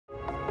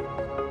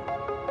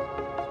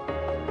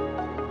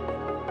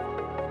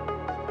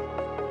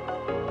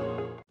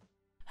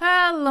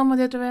Hello my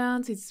dear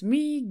fans, it's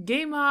me,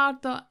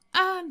 GameHeart,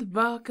 and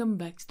welcome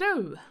back to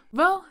Trove.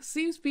 Well,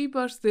 seems people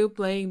are still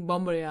playing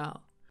Bomber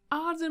Royale.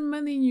 Are there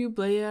many new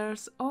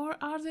players or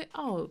are they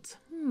old?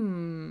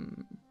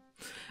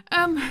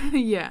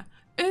 Yeah,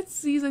 it's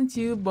Season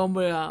 2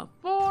 Bomber Royale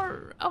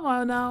for a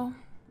while now.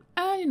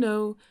 And you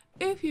know,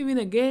 if you win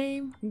a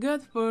game,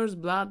 get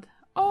first blood,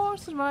 or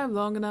survive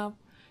long enough,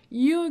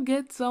 you'll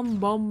get some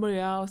Bomber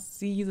Royale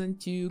Season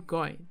 2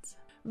 coins,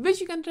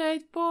 which you can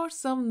trade for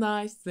some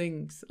nice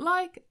things,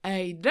 like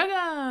a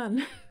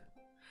dragon,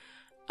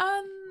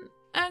 an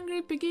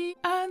angry piggy,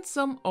 and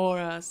some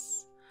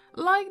auras,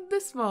 like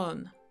this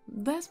one.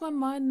 That's my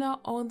mind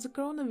now on the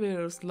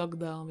coronavirus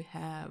lockdown we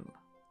have.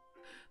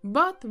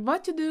 But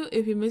what to do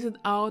if you missed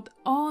out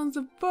on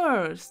the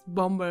first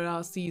Bomber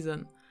Royale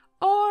season,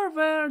 or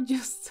were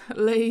just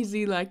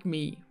lazy like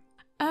me,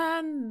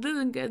 and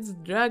didn't get the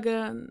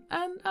dragon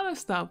and other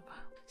stuff?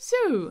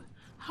 So,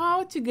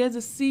 how to get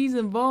the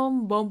Season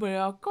 1 Bomber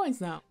Royale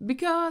coins now?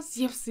 Because,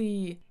 you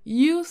see,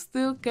 you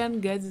still can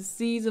get the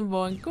Season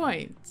 1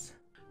 coins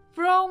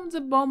from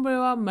the Bomber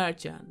Royale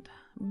merchant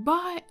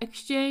by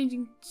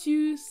exchanging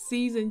 2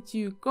 Season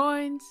 2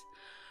 coins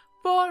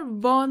for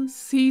 1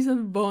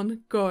 Season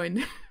 1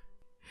 coin.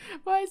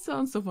 Why it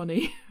sounds so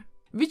funny?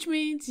 Which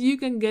means you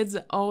can get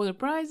the older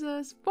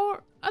prizes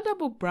for a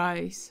double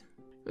price.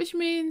 Which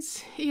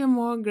means even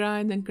more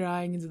grind and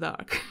crying in the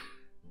dark.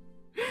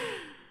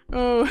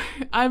 Oh,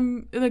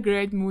 I'm in a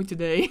great mood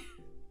today.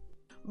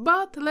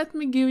 But let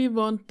me give you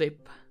one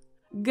tip.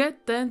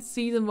 Get 10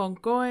 Season 1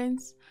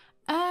 coins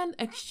and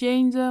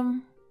exchange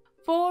them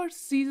for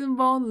Season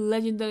 1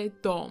 Legendary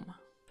Tome,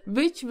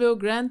 which will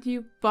grant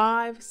you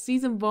 5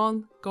 Season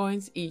 1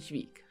 coins each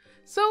week.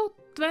 So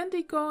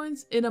 20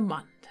 coins in a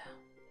month,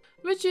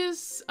 which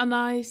is a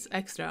nice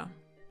extra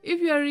if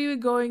you are really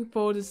going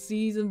for the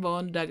Season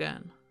 1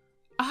 dragon.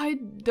 I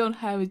don't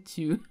have it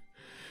too.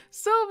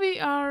 So we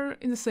are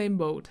in the same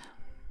boat.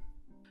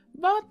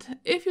 But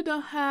if you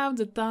don't have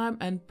the time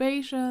and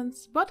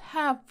patience, but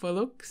have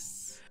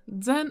looks,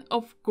 then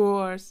of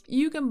course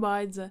you can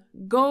buy the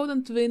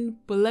Golden Twin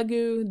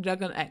Pelagio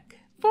Dragon Egg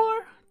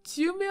for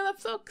 2 million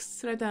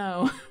looks right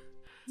now.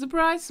 The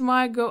price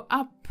might go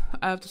up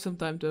after some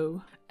time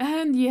though.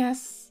 And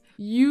yes,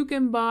 you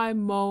can buy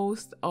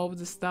most of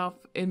the stuff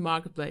in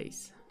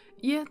Marketplace.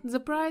 Yet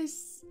the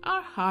prices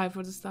are high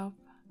for the stuff,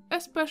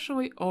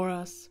 especially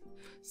auras.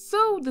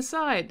 So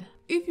decide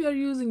if you are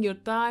using your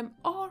time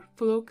or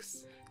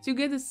flux to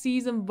get the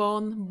Season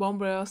 1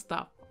 Bomber Royale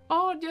stuff,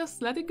 or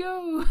just let it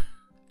go.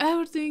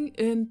 Everything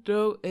in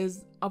Trove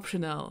is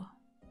optional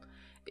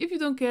if you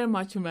don't care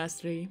much for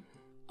mastery.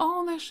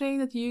 Only shame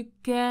that you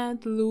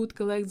can't loot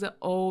collect the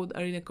old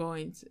arena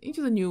coins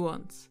into the new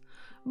ones.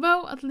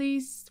 Well, at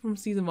least from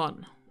Season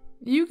 1.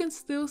 You can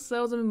still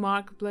sell them in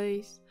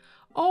Marketplace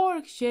or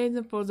exchange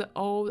them for the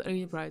old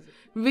arena prizes,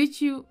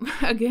 which you,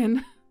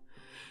 again,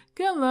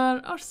 can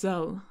learn or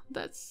sell.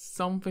 That's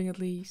something at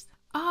least.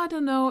 I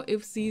don't know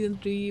if Season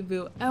 3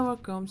 will ever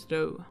come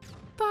through.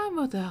 Time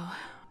will tell.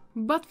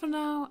 But for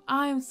now,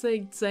 I am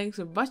saying thanks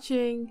for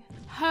watching,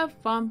 have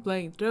fun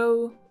playing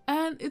Trove,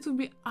 and it would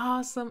be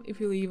awesome if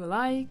you leave a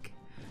like.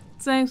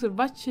 Thanks for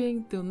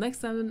watching, till next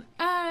time,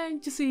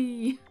 and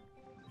see.